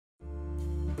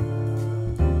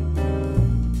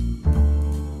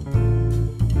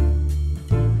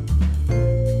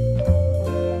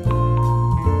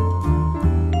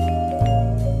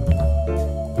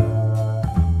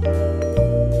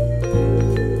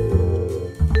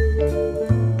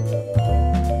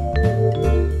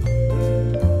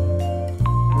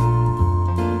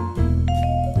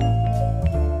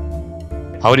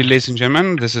Howdy, ladies and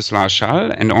gentlemen, this is Lars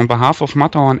Schall, and on behalf of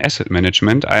Matterhorn Asset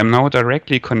Management, I am now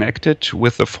directly connected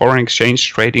with the foreign exchange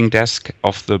trading desk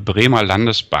of the Bremer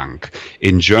Landesbank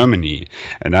in Germany.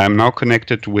 And I am now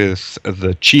connected with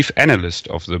the chief analyst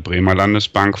of the Bremer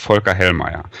Landesbank, Folker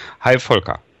Hellmeyer. Hi,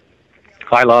 Folker.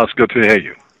 Hi, Lars. Good to hear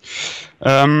you.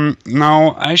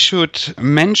 Now, I should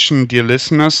mention, dear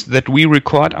listeners, that we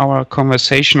record our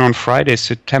conversation on Friday,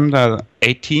 September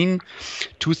 18,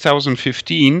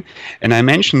 2015, and I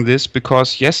mention this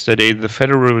because yesterday the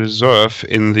Federal Reserve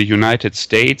in the United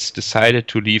States decided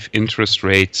to leave interest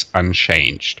rates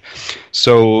unchanged.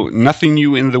 So nothing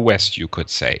new in the West, you could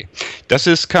say. Does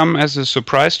this come as a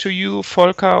surprise to you,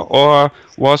 Folker, or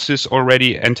was this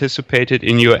already anticipated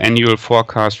in your annual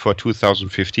forecast for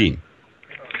 2015?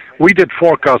 We did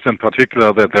forecast in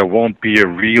particular that there won't be a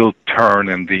real turn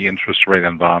in the interest rate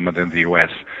environment in the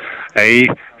U.S.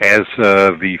 As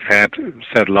the Fed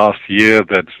said last year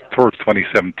that towards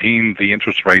 2017 the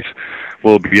interest rates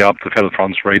will be up, the federal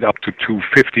funds rate up to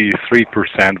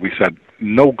 2.53%. We said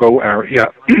no-go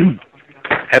area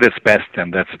at its best,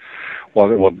 and that's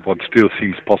what still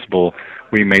seems possible.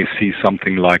 We may see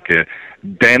something like a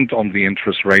dent on the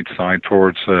interest rate side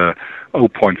towards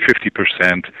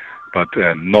 0.50%. But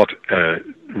not a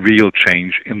real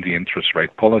change in the interest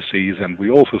rate policies. And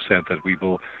we also said that we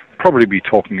will probably be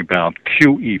talking about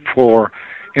QE4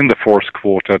 in the fourth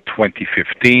quarter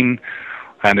 2015.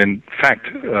 And in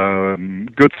fact,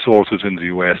 good sources in the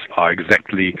US are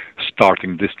exactly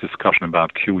starting this discussion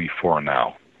about QE4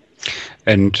 now.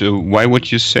 And why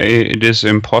would you say it is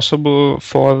impossible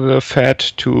for the Fed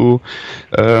to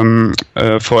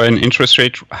for an interest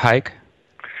rate hike?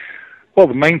 Well,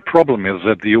 the main problem is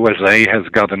that the USA has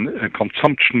got a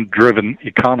consumption-driven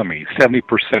economy.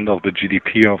 70% of the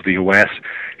GDP of the US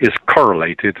is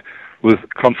correlated with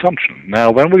consumption. Now,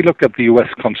 when we look at the US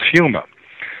consumer,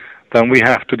 then we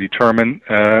have to determine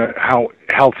how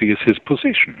healthy is his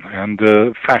position. And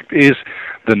the fact is,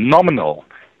 the nominal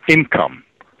income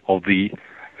of the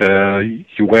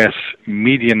US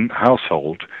median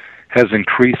household has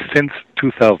increased since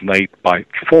 2008 by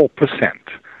 4%.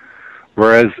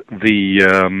 Whereas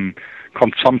the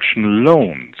consumption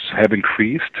loans have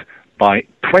increased by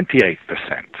 28%.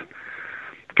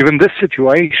 Given this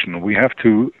situation, we have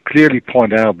to clearly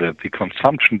point out that the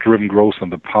consumption-driven growth in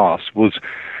the past was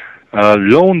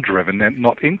loan-driven and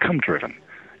not income-driven.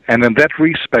 And in that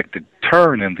respect, the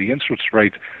turn in the interest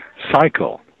rate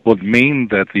cycle would mean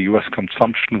that the U.S.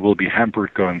 consumption will be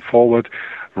hampered going forward,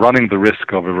 running the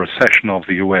risk of a recession of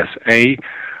the USA.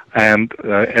 And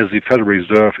as the Federal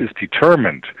Reserve is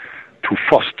determined to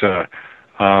foster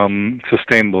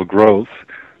sustainable growth,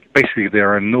 basically they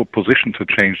are in no position to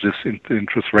change this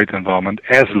interest rate environment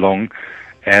as long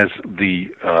as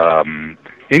the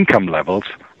income levels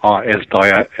are as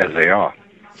dire as they are.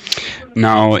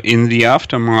 Now, in the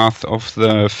aftermath of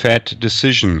the Fed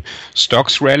decision,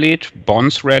 stocks rallied,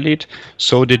 bonds rallied,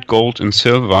 so did gold and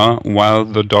silver, while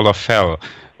the dollar fell.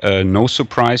 No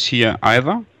surprise here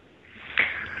either?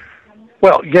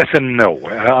 Well, yes and no.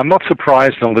 I'm not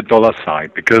surprised on the dollar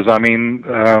side because, I mean,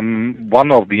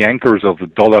 one of the anchors of the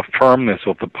dollar firmness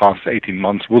of the past 18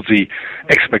 months was the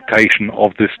expectation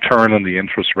of this turn in the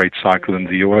interest rate cycle in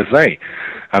the USA.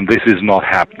 And this is not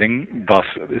happening, thus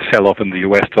the sell-off in the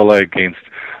US dollar against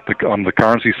on the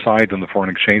currency side and the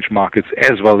foreign exchange markets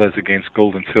as well as against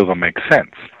gold and silver makes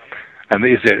sense and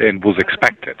was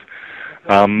expected.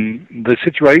 The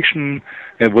situation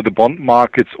with the bond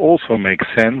markets also makes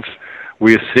sense.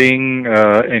 We are seeing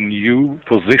a new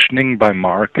positioning by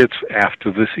markets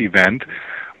after this event,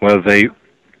 where they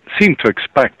seem to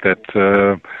expect that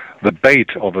the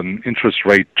bait of an interest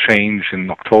rate change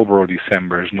in October or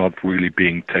December is not really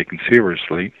being taken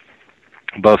seriously.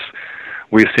 Thus,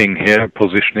 we're seeing here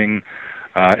positioning,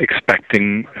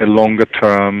 expecting a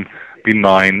longer-term,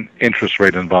 benign interest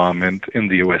rate environment in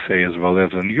the USA as well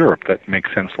as in Europe. That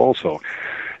makes sense also.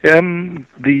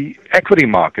 The equity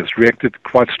markets reacted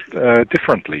quite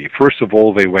differently. First of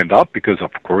all, they went up because,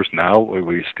 of course, now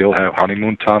we still have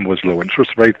honeymoon time with low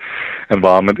interest rate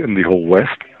environment in the whole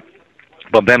West.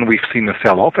 But then we've seen a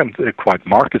sell-off, and a quite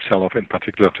market sell-off, in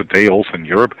particular today also in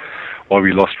Europe, where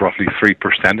we lost roughly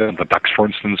 3% in the DAX, for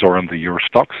instance, or in the Euro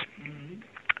stocks.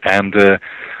 And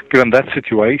given that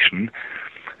situation,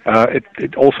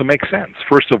 it also makes sense.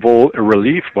 First of all, a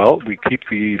relief. Well, we keep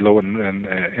the low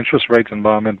interest rate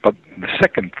environment, but the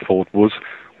second thought was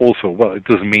also, well, it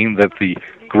does mean that the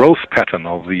growth pattern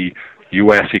of the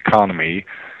U.S. economy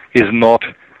is not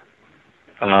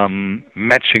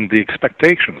matching the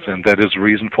expectations, and that is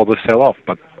reason for the sell-off.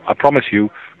 But I promise you,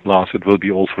 Lars, it will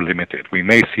be also limited. We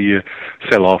may see a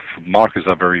sell-off. Markets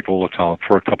are very volatile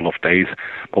for a couple of days,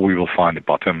 but we will find a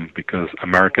bottom because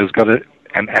America's got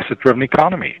an asset-driven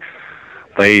economy.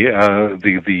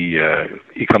 The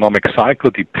economic cycle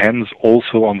depends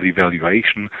also on the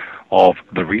valuation of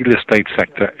the real estate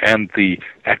sector and the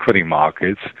equity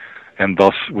markets, and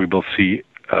thus we will see,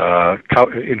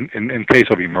 in case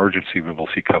of emergency, we will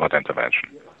see covered intervention.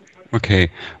 Okay,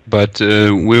 but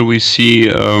will we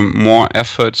see more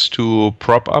efforts to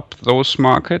prop up those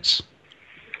markets?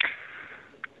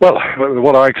 Well,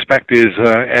 what I expect is,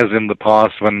 as in the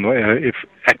past, when if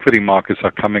equity markets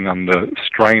are coming under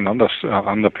strain,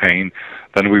 under pain,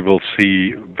 then we will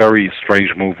see very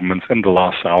strange movements in the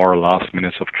last hour, last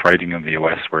minutes of trading in the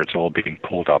U.S., where it's all being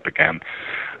pulled up again.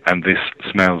 And this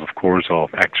smells, of course,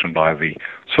 of action by the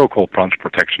so-called Plunge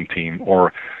Protection Team,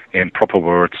 or in proper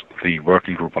words, the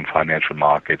Working Group on Financial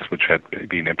Markets, which had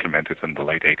been implemented in the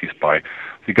late 80s by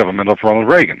the government of Ronald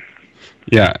Reagan.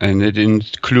 Yeah, and it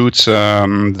includes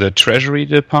the Treasury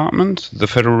Department, the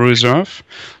Federal Reserve,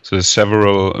 so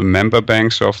several member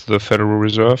banks of the Federal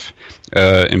Reserve,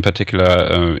 in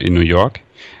particular in New York.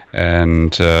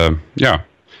 And yeah,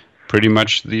 pretty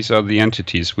much these are the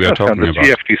entities we are talking about.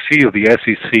 The CFTC or the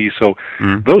SEC, so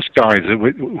those guys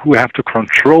who have to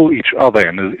control each other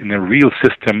in a real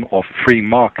system of free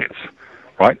markets,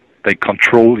 right? They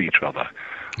control each other.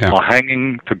 Yeah. Are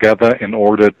hanging together in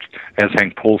order, as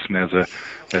Hank Paulson, as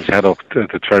head of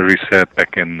the Treasury, said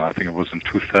back in, I think it was in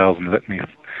 2000. Let me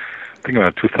think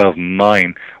about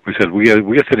 2009. We said we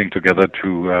are sitting together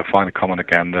to find a common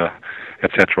agenda,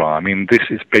 etc. I mean, this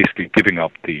is basically giving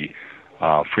up the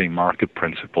free market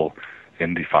principle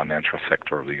in the financial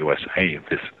sector of the USA.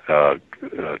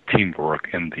 This teamwork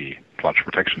in the Plunge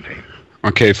Protection Team.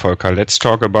 Okay, Folker, let's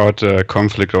talk about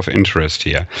conflict of interest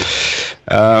here.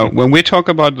 When we talk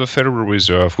about the Federal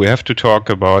Reserve, we have to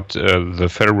talk about the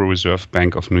Federal Reserve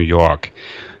Bank of New York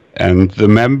and the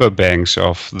member banks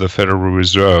of the Federal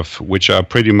Reserve, which are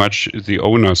pretty much the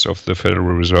owners of the Federal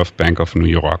Reserve Bank of New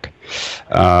York.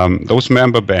 Those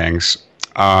member banks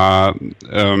are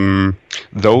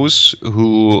those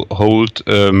who hold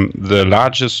the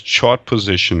largest short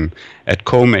position at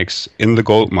COMEX in the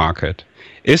gold market.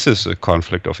 Is this a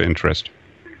conflict of interest?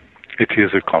 It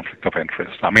is a conflict of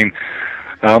interest. I mean,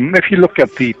 if you look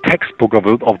at the textbook of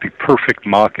the perfect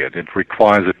market, it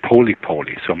requires a poly,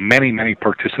 so many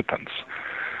participants.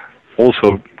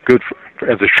 Also good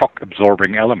as a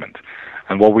shock-absorbing element.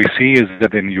 And what we see is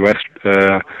that in U.S.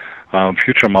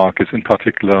 Future markets, in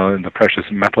particular in the precious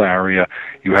metal area,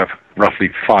 you have roughly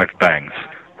 5 banks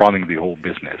running the whole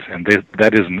business. And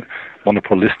that is a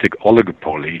monopolistic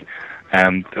oligopoly.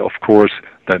 And of course,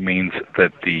 that means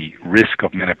that the risk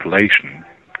of manipulation,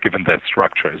 given that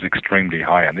structure, is extremely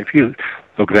high. And if you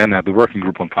look then at the Working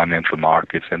Group on Financial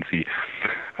Markets and the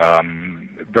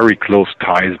very close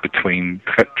ties between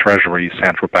Treasury,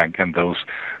 Central Bank, and those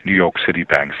New York City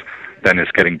banks, then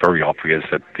it's getting very obvious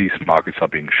that these markets are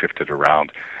being shifted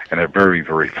around in a very,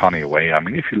 very funny way. I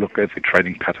mean, if you look at the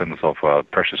trading patterns of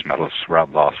precious metals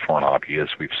throughout the last 4.5 years,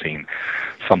 we've seen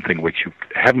something which you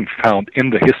haven't found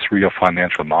in the history of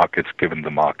financial markets, given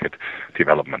the market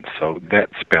development. So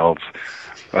that spells,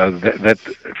 that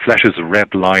flashes a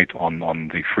red light on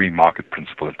the free market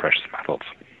principle in precious metals.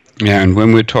 Yeah, and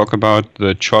when we talk about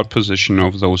the short position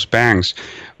of those banks,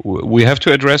 we have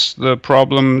to address the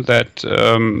problem that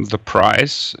the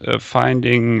price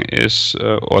finding is,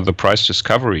 or the price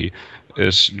discovery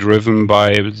is driven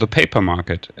by the paper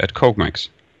market at COMEX.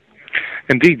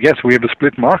 Indeed, yes, we have a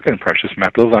split market in precious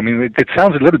metals. I mean, it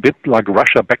sounds a little bit like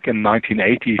Russia back in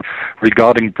 1980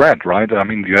 regarding bread, right? I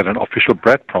mean, you had an official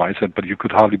bread price, but you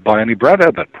could hardly buy any bread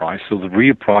at that price. So the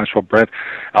real price for bread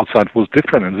outside was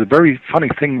different. And it's a very funny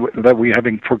thing that we're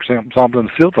having, for example, in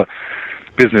the silver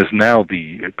business now.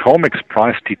 The COMEX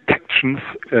price detection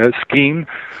scheme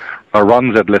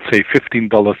runs at, let's say,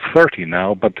 $15.30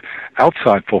 now, but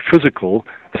outside for physical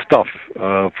stuff,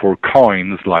 for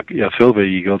coins like silver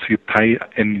eagles, you pay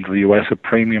in the U.S. a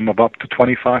premium of up to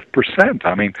 25%.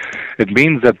 I mean, it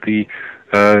means that the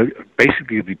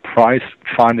basically the price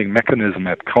finding mechanism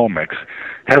at COMEX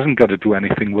hasn't got to do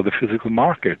anything with the physical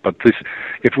market. But this,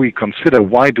 if we consider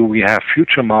why do we have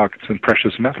future markets in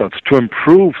precious metals, to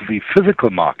improve the physical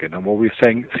market. And what we're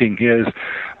seeing here is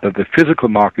that the physical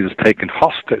market is taken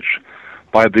hostage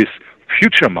by this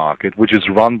future market, which is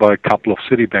run by a couple of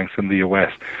city banks in the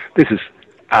U.S. This is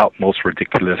utmost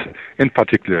ridiculous, in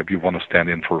particular if you want to stand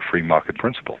in for a free market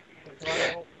principle.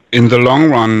 In the long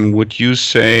run, would you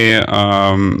say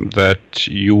that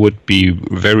you would be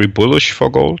very bullish for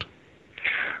gold?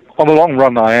 on the long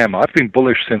run, I am. I've been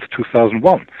bullish since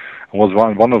 2001. I was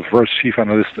one of the first chief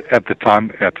analysts at the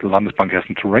time at Landesbank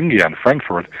Hessen-Thüringen GmbH in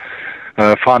Frankfurt,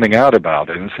 finding out about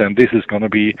it, and this is going to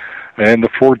be in the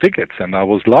 4 digits. And I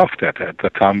was laughed at the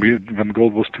time when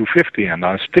gold was 250, and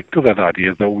I stick to that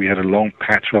idea, though we had a long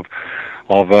patch of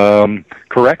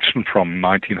correction from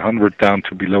 1900 down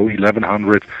to below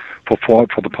 1100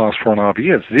 for the past 4.5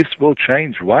 years. This will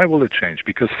change. Why will it change?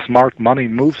 Because smart money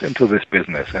moves into this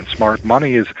business, and smart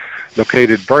money is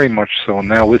located very much so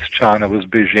now with China, with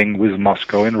Beijing, with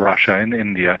Moscow, in Russia, in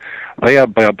India. They are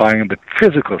buying the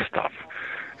physical stuff,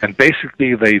 and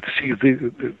basically they see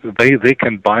they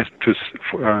can buy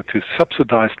to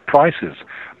subsidized prices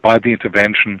by the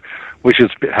intervention which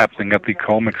is happening at the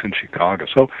COMEX in Chicago.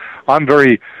 So I'm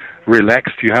very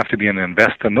relaxed. You have to be an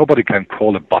investor. Nobody can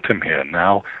call a bottom here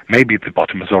now. Maybe the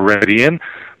bottom is already in,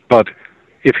 but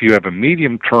if you have a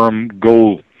medium-term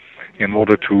goal in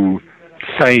order to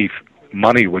save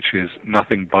money, which is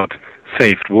nothing but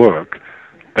saved work,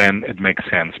 then it makes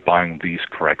sense buying these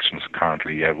corrections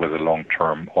currently with a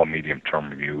long-term or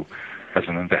medium-term view as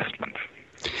an investment.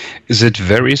 Is it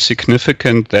very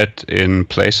significant that in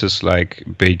places like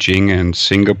Beijing and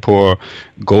Singapore,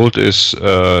 gold is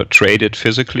traded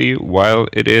physically, while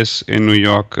it is in New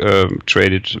York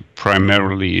traded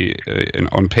primarily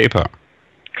on paper?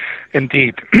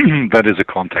 Indeed, that is a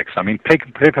context. I mean,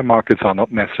 paper markets are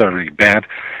not necessarily bad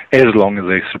as long as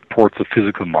they support the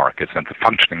physical markets and the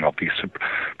functioning of these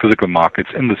physical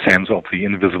markets in the sense of the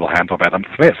invisible hand of Adam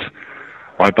Smith.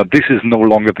 Right, but this is no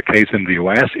longer the case in the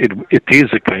U.S. It is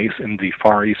a case in the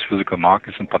Far East physical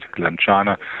markets, in particular in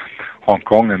China, Hong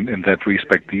Kong, and in that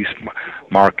respect, these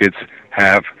markets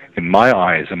have, in my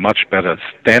eyes, a much better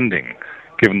standing,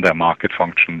 given their market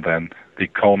function, than the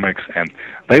COMEX, and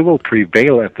they will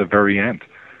prevail at the very end.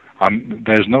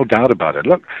 There's no doubt about it.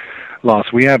 Look,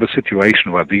 Lars, we have a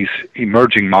situation where these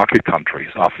emerging market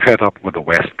countries are fed up with the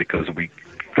West because we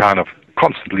kind of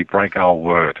constantly break our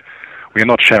word. We are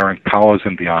not sharing powers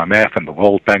in the IMF and the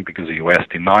World Bank because the U.S.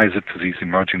 denies it to these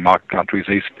emerging market countries.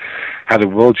 They had a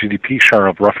world GDP share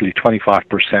of roughly 25%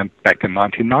 back in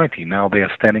 1990. Now they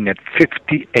are standing at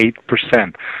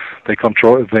 58%.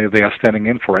 They are standing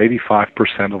in for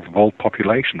 85% of the world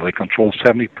population. They control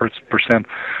 70%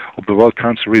 of the world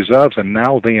currency reserves, and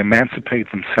now they emancipate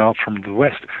themselves from the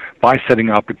West by setting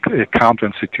up a counter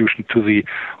institution to the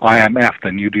IMF,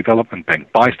 the New Development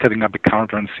Bank, by setting up a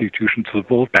counter institution to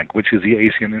the World Bank, which is the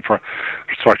Asian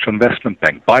Infrastructure Investment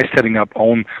Bank, by setting up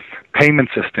own payment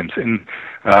systems in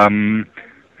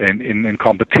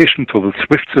competition to the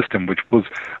SWIFT system, which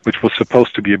was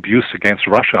supposed to be abused against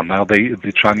Russia. Now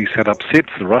the Chinese set up Sept,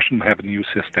 the Russians have a new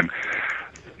system.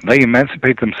 They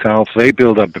emancipate themselves. They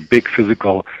build up a big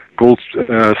physical gold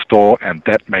store, and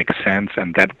that makes sense,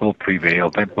 and that will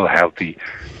prevail. That will have the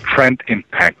trend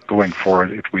impact going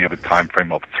forward if we have a time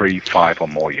frame of 3, 5, or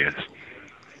more years.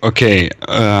 Okay.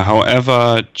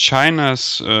 However,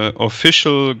 China's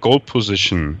official gold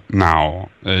position now,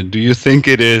 do you think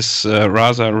it is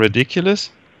rather ridiculous?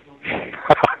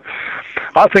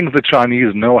 I think the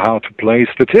Chinese know how to play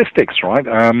statistics, right?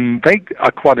 They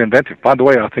are quite inventive. By the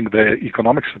way, I think the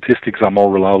economic statistics are more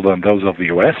reliable than those of the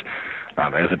U.S.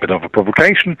 There's a bit of a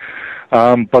provocation,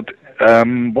 but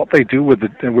what they do with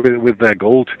their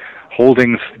gold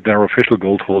holdings, their official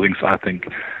gold holdings, I think,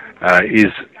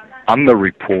 is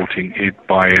underreporting it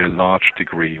by a large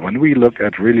degree. When we look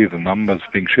at really the numbers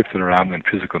being shifted around in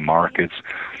physical markets,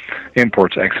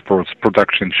 imports, exports,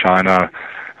 production in China,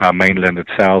 mainland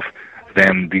itself,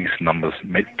 then these numbers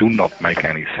do not make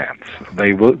any sense.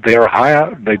 They are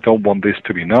higher. They don't want this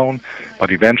to be known,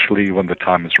 but eventually, when the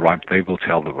time is right, they will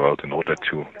tell the world in order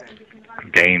to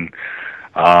gain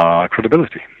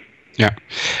credibility. Yeah.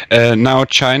 Now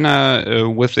China,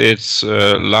 with its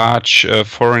large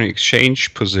foreign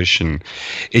exchange position,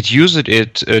 it used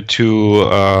it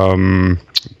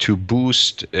to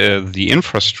boost the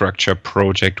infrastructure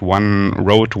project One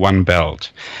Road, One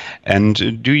Belt.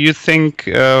 And do you think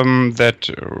that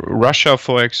Russia,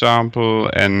 for example,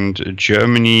 and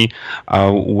Germany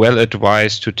are well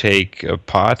advised to take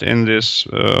part in this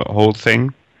whole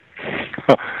thing?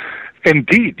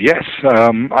 Indeed, yes.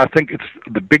 I think it's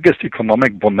the biggest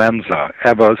economic bonanza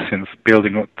ever since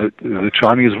building the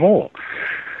Chinese Wall.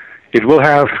 It will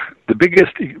have the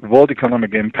biggest world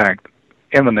economic impact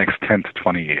in the next 10 to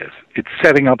 20 years. It's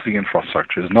setting up the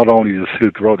infrastructure. It's not only the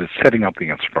Silk Road, it's setting up the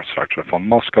infrastructure from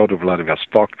Moscow to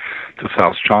Vladivostok to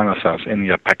South China, South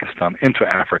India, Pakistan, into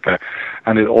Africa,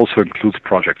 and it also includes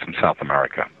projects in South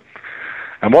America.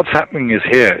 And what's happening is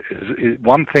here,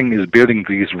 one thing is building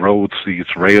these roads, these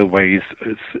railways,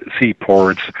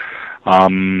 seaports,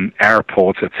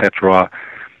 airports, etc.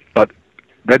 But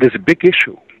that is a big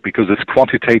issue because it's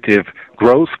quantitative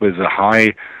growth with a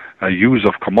high use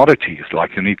of commodities.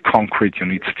 Like you need concrete, you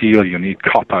need steel, you need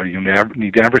copper, you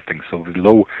need everything. So the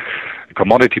low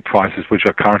commodity prices, which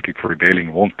are currently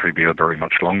prevailing, won't prevail very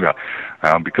much longer,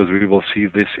 because we will see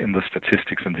this in the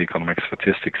statistics and the economic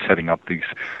statistics setting up these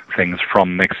things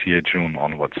from next year, June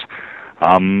onwards.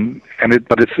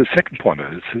 But it's the second point.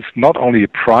 It's not only a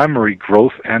primary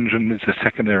growth engine, it's a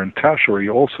secondary and tertiary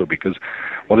also, because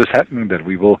what is happening that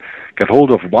we will get hold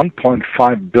of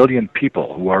 1.5 billion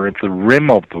people who are at the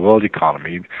rim of the world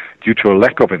economy due to a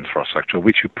lack of infrastructure,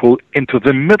 which you pull into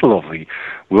the middle of the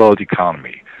world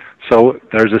economy. So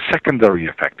there's a secondary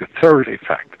effect, a third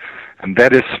effect, and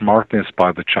that is smartness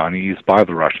by the Chinese, by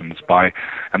the Russians,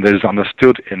 and that is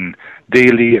understood in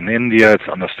Delhi, in India, it's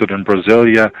understood in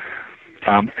Brasilia.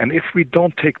 And if we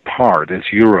don't take part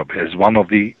as Europe, as one of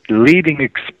the leading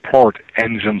export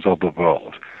engines of the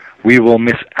world, we will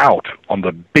miss out on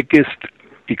the biggest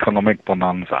economic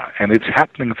bonanza. And it's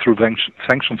happening through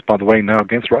sanctions, by the way, now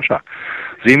against Russia.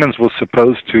 Siemens was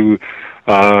supposed to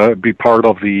be part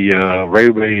of the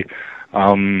railway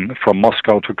from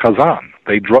Moscow to Kazan.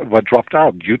 They were dropped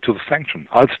out due to the sanction.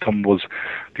 Alstom was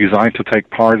designed to take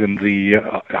part in the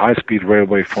high-speed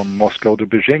railway from Moscow to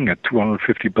Beijing, a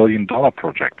 $250 billion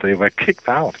project. They were kicked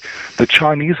out. The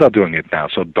Chinese are doing it now,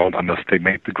 so don't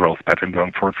underestimate the growth pattern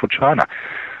going forward for China.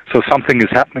 So something is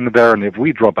happening there, and if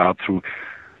we drop out through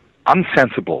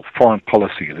unsensible foreign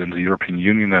policies in the European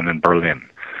Union and in Berlin,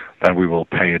 then we will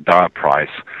pay a dire price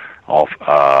of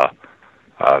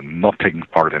not taking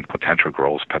part in potential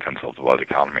growth patterns of the world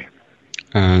economy.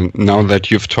 Now that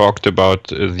you've talked about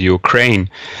the Ukraine,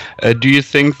 do you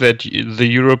think that the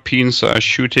Europeans are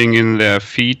shooting in their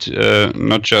feet,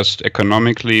 not just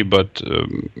economically, but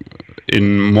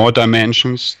in more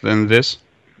dimensions than this?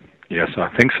 Yes, I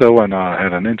think so. And I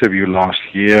had an interview last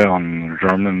year on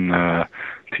German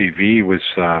TV with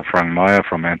Frank Meyer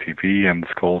from NTV, and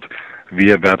it's called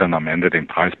Wir werden am Ende den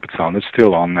Preis bezahlen. It's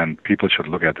still on, and people should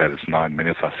look at that. It's 9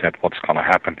 minutes. I said what's going to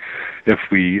happen if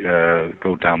we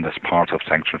go down this path of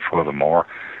sanction furthermore.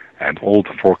 And all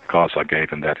the forecasts I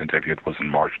gave in that interview, it was in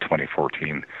March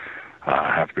 2014,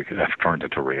 have turned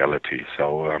into reality.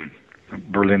 So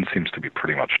Berlin seems to be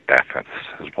pretty much deaf,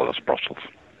 as well as Brussels.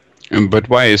 But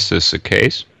why is this the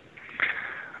case?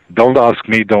 Don't ask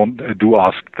me, do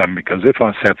ask them, because if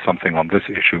I said something on this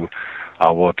issue, I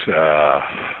would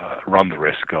run the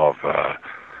risk of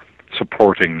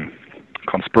supporting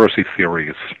conspiracy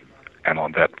theories, and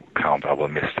on that count I will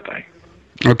miss today.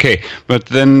 Okay, but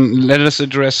then let us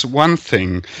address one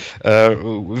thing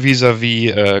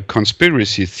vis-a-vis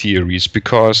conspiracy theories,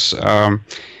 because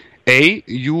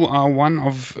you are one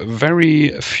of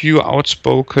very few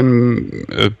outspoken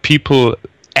people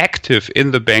active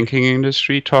in the banking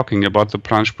industry talking about the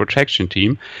Plunge Protection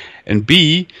Team, and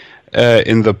B,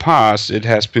 in the past it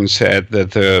has been said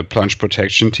that the Plunge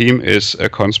Protection Team is a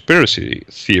conspiracy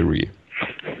theory.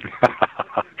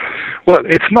 Well,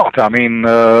 it's not. I mean,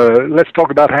 let's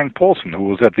talk about Hank Paulson, who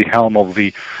was at the helm of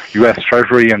the U.S.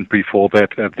 Treasury and before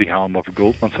that at the helm of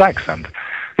Goldman Sachs. And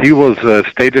he was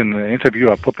stated in an interview,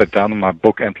 I put that down in my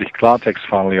book, Endlich Klartext,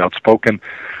 Finally Outspoken,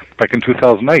 back in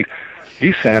 2008.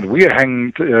 He said, we are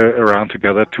hanging around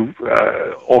together to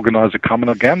organize a common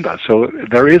agenda. So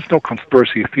there is no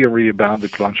conspiracy theory about the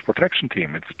Plunge Protection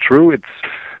Team. It's true, it's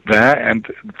there, and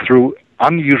through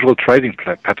unusual trading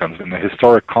patterns in the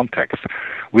historic context,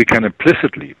 we can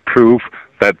implicitly prove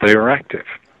that they are active.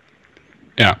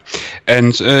 Yeah,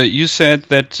 and you said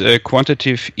that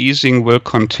quantitative easing will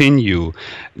continue.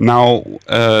 Now,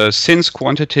 since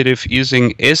quantitative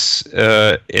easing is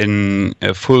in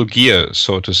full gear,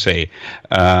 so to say,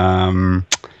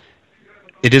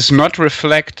 it is not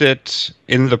reflected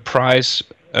in the price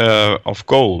of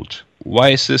gold. Why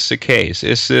is this the case?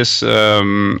 Is this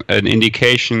an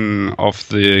indication of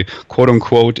the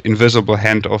quote-unquote invisible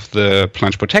hand of the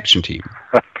Plunge Protection Team?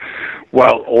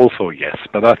 Well, also yes,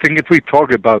 but I think if we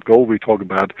talk about gold, we talk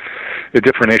about a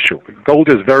different issue. Gold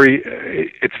is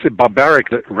it's a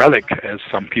barbaric relic, as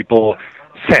some people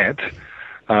said,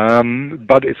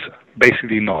 but it's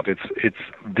basically not. It's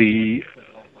the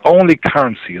only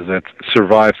currency that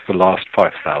survives the last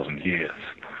 5,000 years.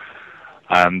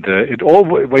 And it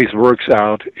always works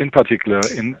out, in particular,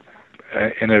 in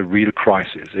a real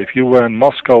crisis. If you were in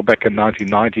Moscow back in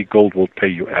 1990, gold would pay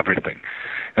you everything.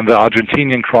 In the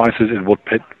Argentinian crisis, it would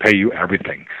pay you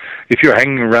everything. If you're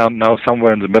hanging around now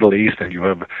somewhere in the Middle East and you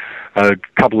have a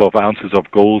couple of ounces of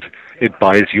gold, it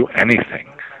buys you anything.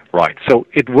 Right, so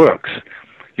it works.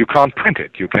 You can't print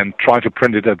it. You can try to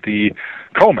print it at the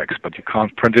COMEX, but you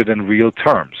can't print it in real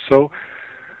terms. So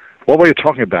what we're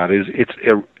talking about is it's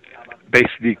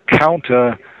basically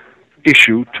counter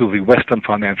issue to the Western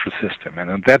financial system. And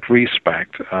in that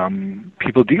respect,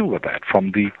 people deal with that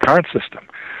from the current system.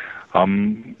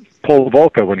 Paul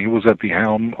Volcker, when he was at the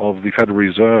helm of the Federal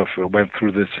Reserve, went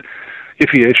through this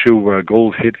iffy issue where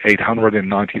gold hit 800 in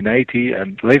 1980,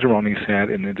 and later on he said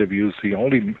in interviews, the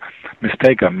only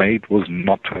mistake I made was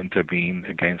not to intervene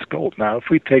against gold. Now, if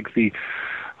we take the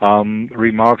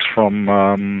remarks from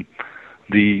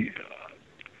the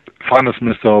finance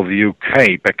minister of the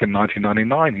UK back in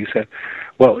 1999, he said,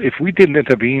 well, if we didn't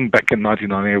intervene back in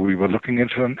 1998, we were looking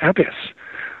into an abyss.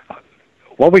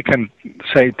 What we can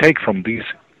say, take from these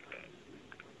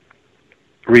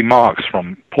remarks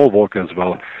from Paul Volcker as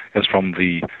well as from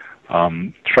the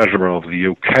treasurer of the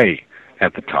UK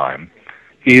at the time,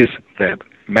 is that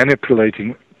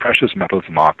manipulating precious metals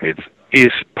markets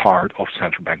is part of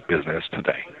central bank business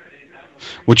today.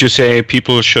 Would you say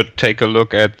people should take a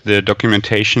look at the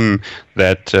documentation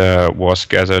that was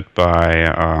gathered by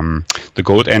the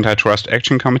Gold Antitrust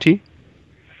Action Committee?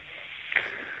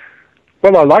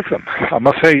 Well, I like them. I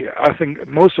must say, I think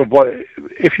most of what,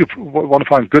 if you want to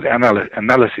find good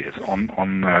analysis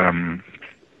on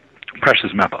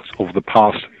precious metals over the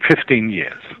past 15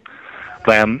 years,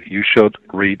 then you should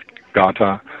read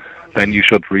Gata, then you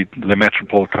should read Le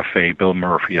Metropole Café, Bill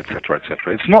Murphy, etc.,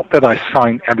 etc. It's not that I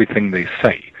sign everything they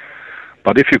say,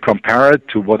 but if you compare it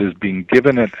to what is being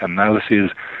given at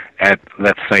analysis at,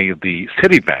 let's say, the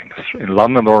city banks in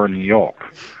London or in New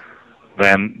York,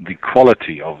 then the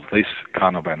quality of this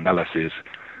kind of analysis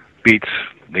beats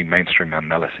the mainstream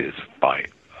analysis by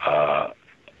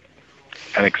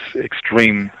an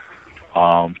extreme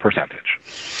percentage.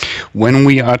 When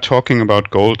we are talking about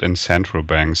gold and central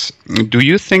banks, do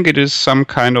you think it is some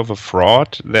kind of a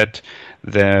fraud that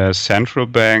the central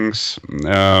banks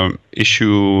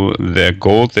issue their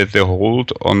gold that they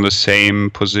hold on the same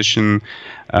position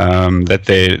that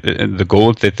the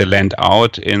gold that they lend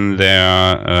out in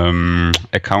their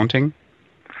accounting?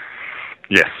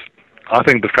 Yes, I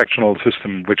think the fractional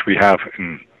system which we have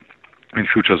in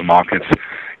futures markets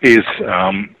is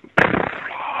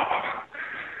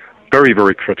very,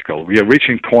 very critical. We are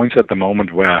reaching points at the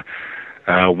moment where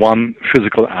one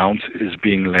physical ounce is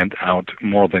being lent out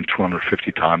more than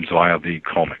 250 times via the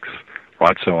COMEX,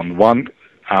 right? So on 1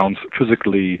 ounce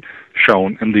physically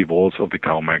shown in the vaults of the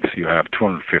COMEX, you have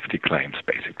 250 claims,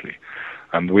 basically.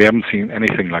 And we haven't seen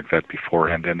anything like that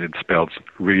beforehand, and it spells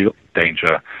real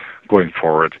danger going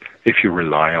forward if you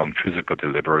rely on physical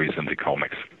deliveries in the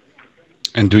COMEX.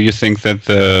 And do you think that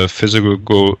the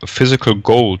physical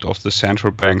gold of the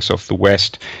central banks of the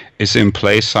West is in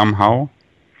place somehow?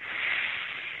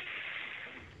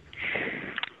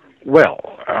 Well,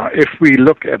 if we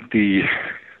look at the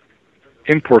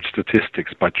import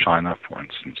statistics by China, for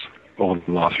instance, over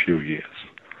the last few years,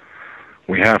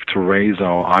 we have to raise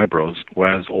our eyebrows.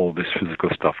 Where's all this physical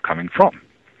stuff coming from?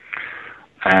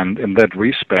 And in that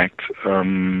respect,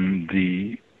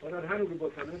 the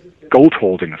gold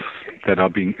holdings that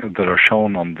are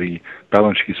shown on the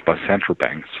balance sheets by central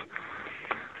banks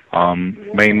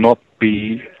may not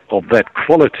be of that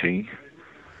quality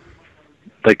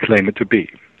they claim it to be.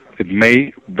 It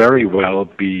may very well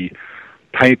be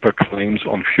paper claims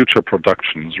on future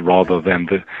productions rather than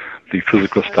the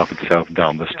physical stuff itself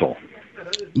down the store.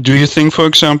 Do you think, for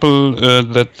example,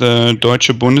 that the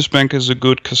Deutsche Bundesbank is a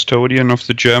good custodian of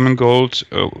the German gold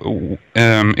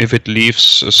if it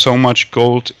leaves so much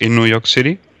gold in New York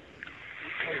City?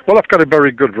 Well, I've got a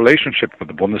very good relationship with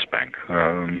the Bundesbank,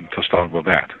 to start with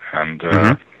that. And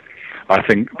I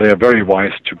think they are very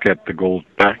wise to get the gold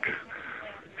back.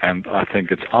 And I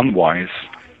think it's unwise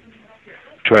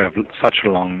to have such a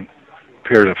long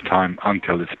period of time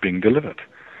until it's being delivered.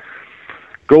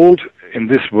 Gold in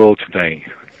this world today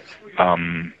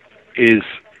is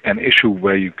an issue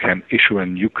where you can issue a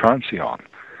new currency on.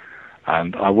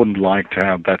 And I wouldn't like to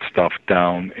have that stuff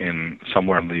down in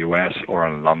somewhere in the US or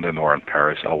in London or in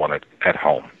Paris. I want it at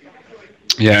home.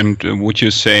 Yeah, and would you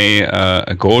say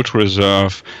a gold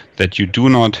reserve that you do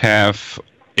not have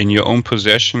in your own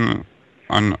possession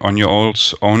on your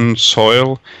own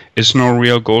soil is no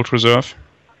real gold reserve?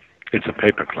 It's a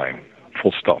paper claim,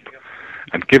 full stop.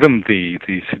 And given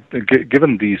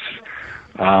given these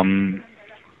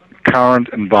current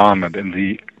environment in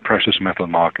the precious metal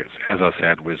markets, as I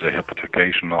said, with a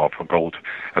hypothecation of gold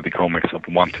at the COMEX of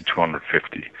 1 to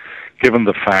 250, given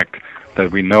the fact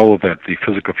that we know that the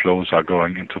physical flows are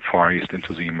going into Far East,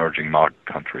 into the emerging market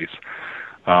countries,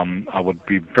 I would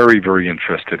be very, very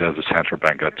interested as a central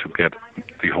banker to get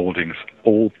the holdings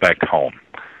all back home,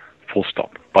 full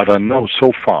stop. But I know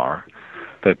so far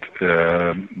that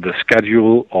the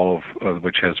schedule of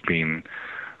which has been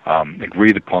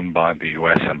agreed upon by the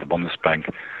US and the Bundesbank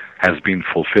has been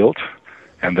fulfilled,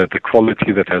 and that the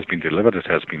quality that has been delivered, it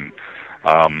has been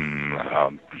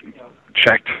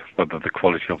checked whether the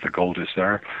quality of the gold is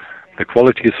there. The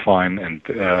quality is fine, and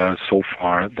so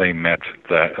far they met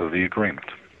the agreement.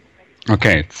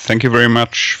 Okay, thank you very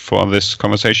much for this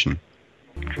conversation.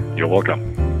 You're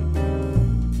welcome.